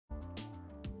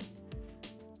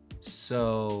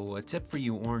So, a tip for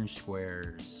you orange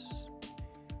squares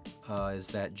is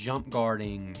that jump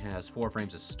guarding has 4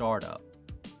 frames of startup.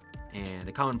 And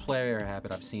a common player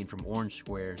habit I've seen from orange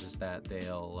squares is that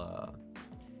they'll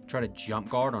try to jump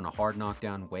guard on a hard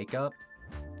knockdown wake up,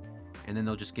 and then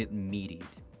they'll just get meatied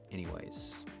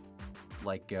anyways.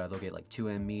 Like, they'll get like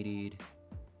 2M meatied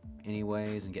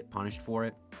anyways and get punished for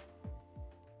it.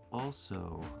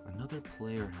 Also, another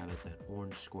player habit that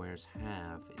orange squares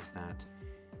have is that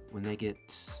when they get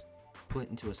put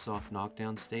into a soft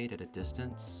knockdown state at a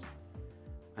distance,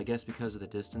 I guess because of the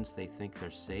distance they think they're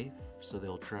safe, so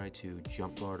they'll try to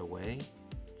jump guard away,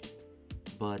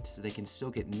 but they can still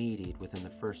get meatied within the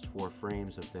first 4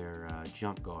 frames of their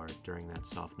jump guard during that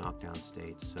soft knockdown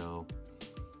state, so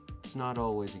it's not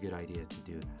always a good idea to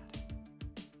do that.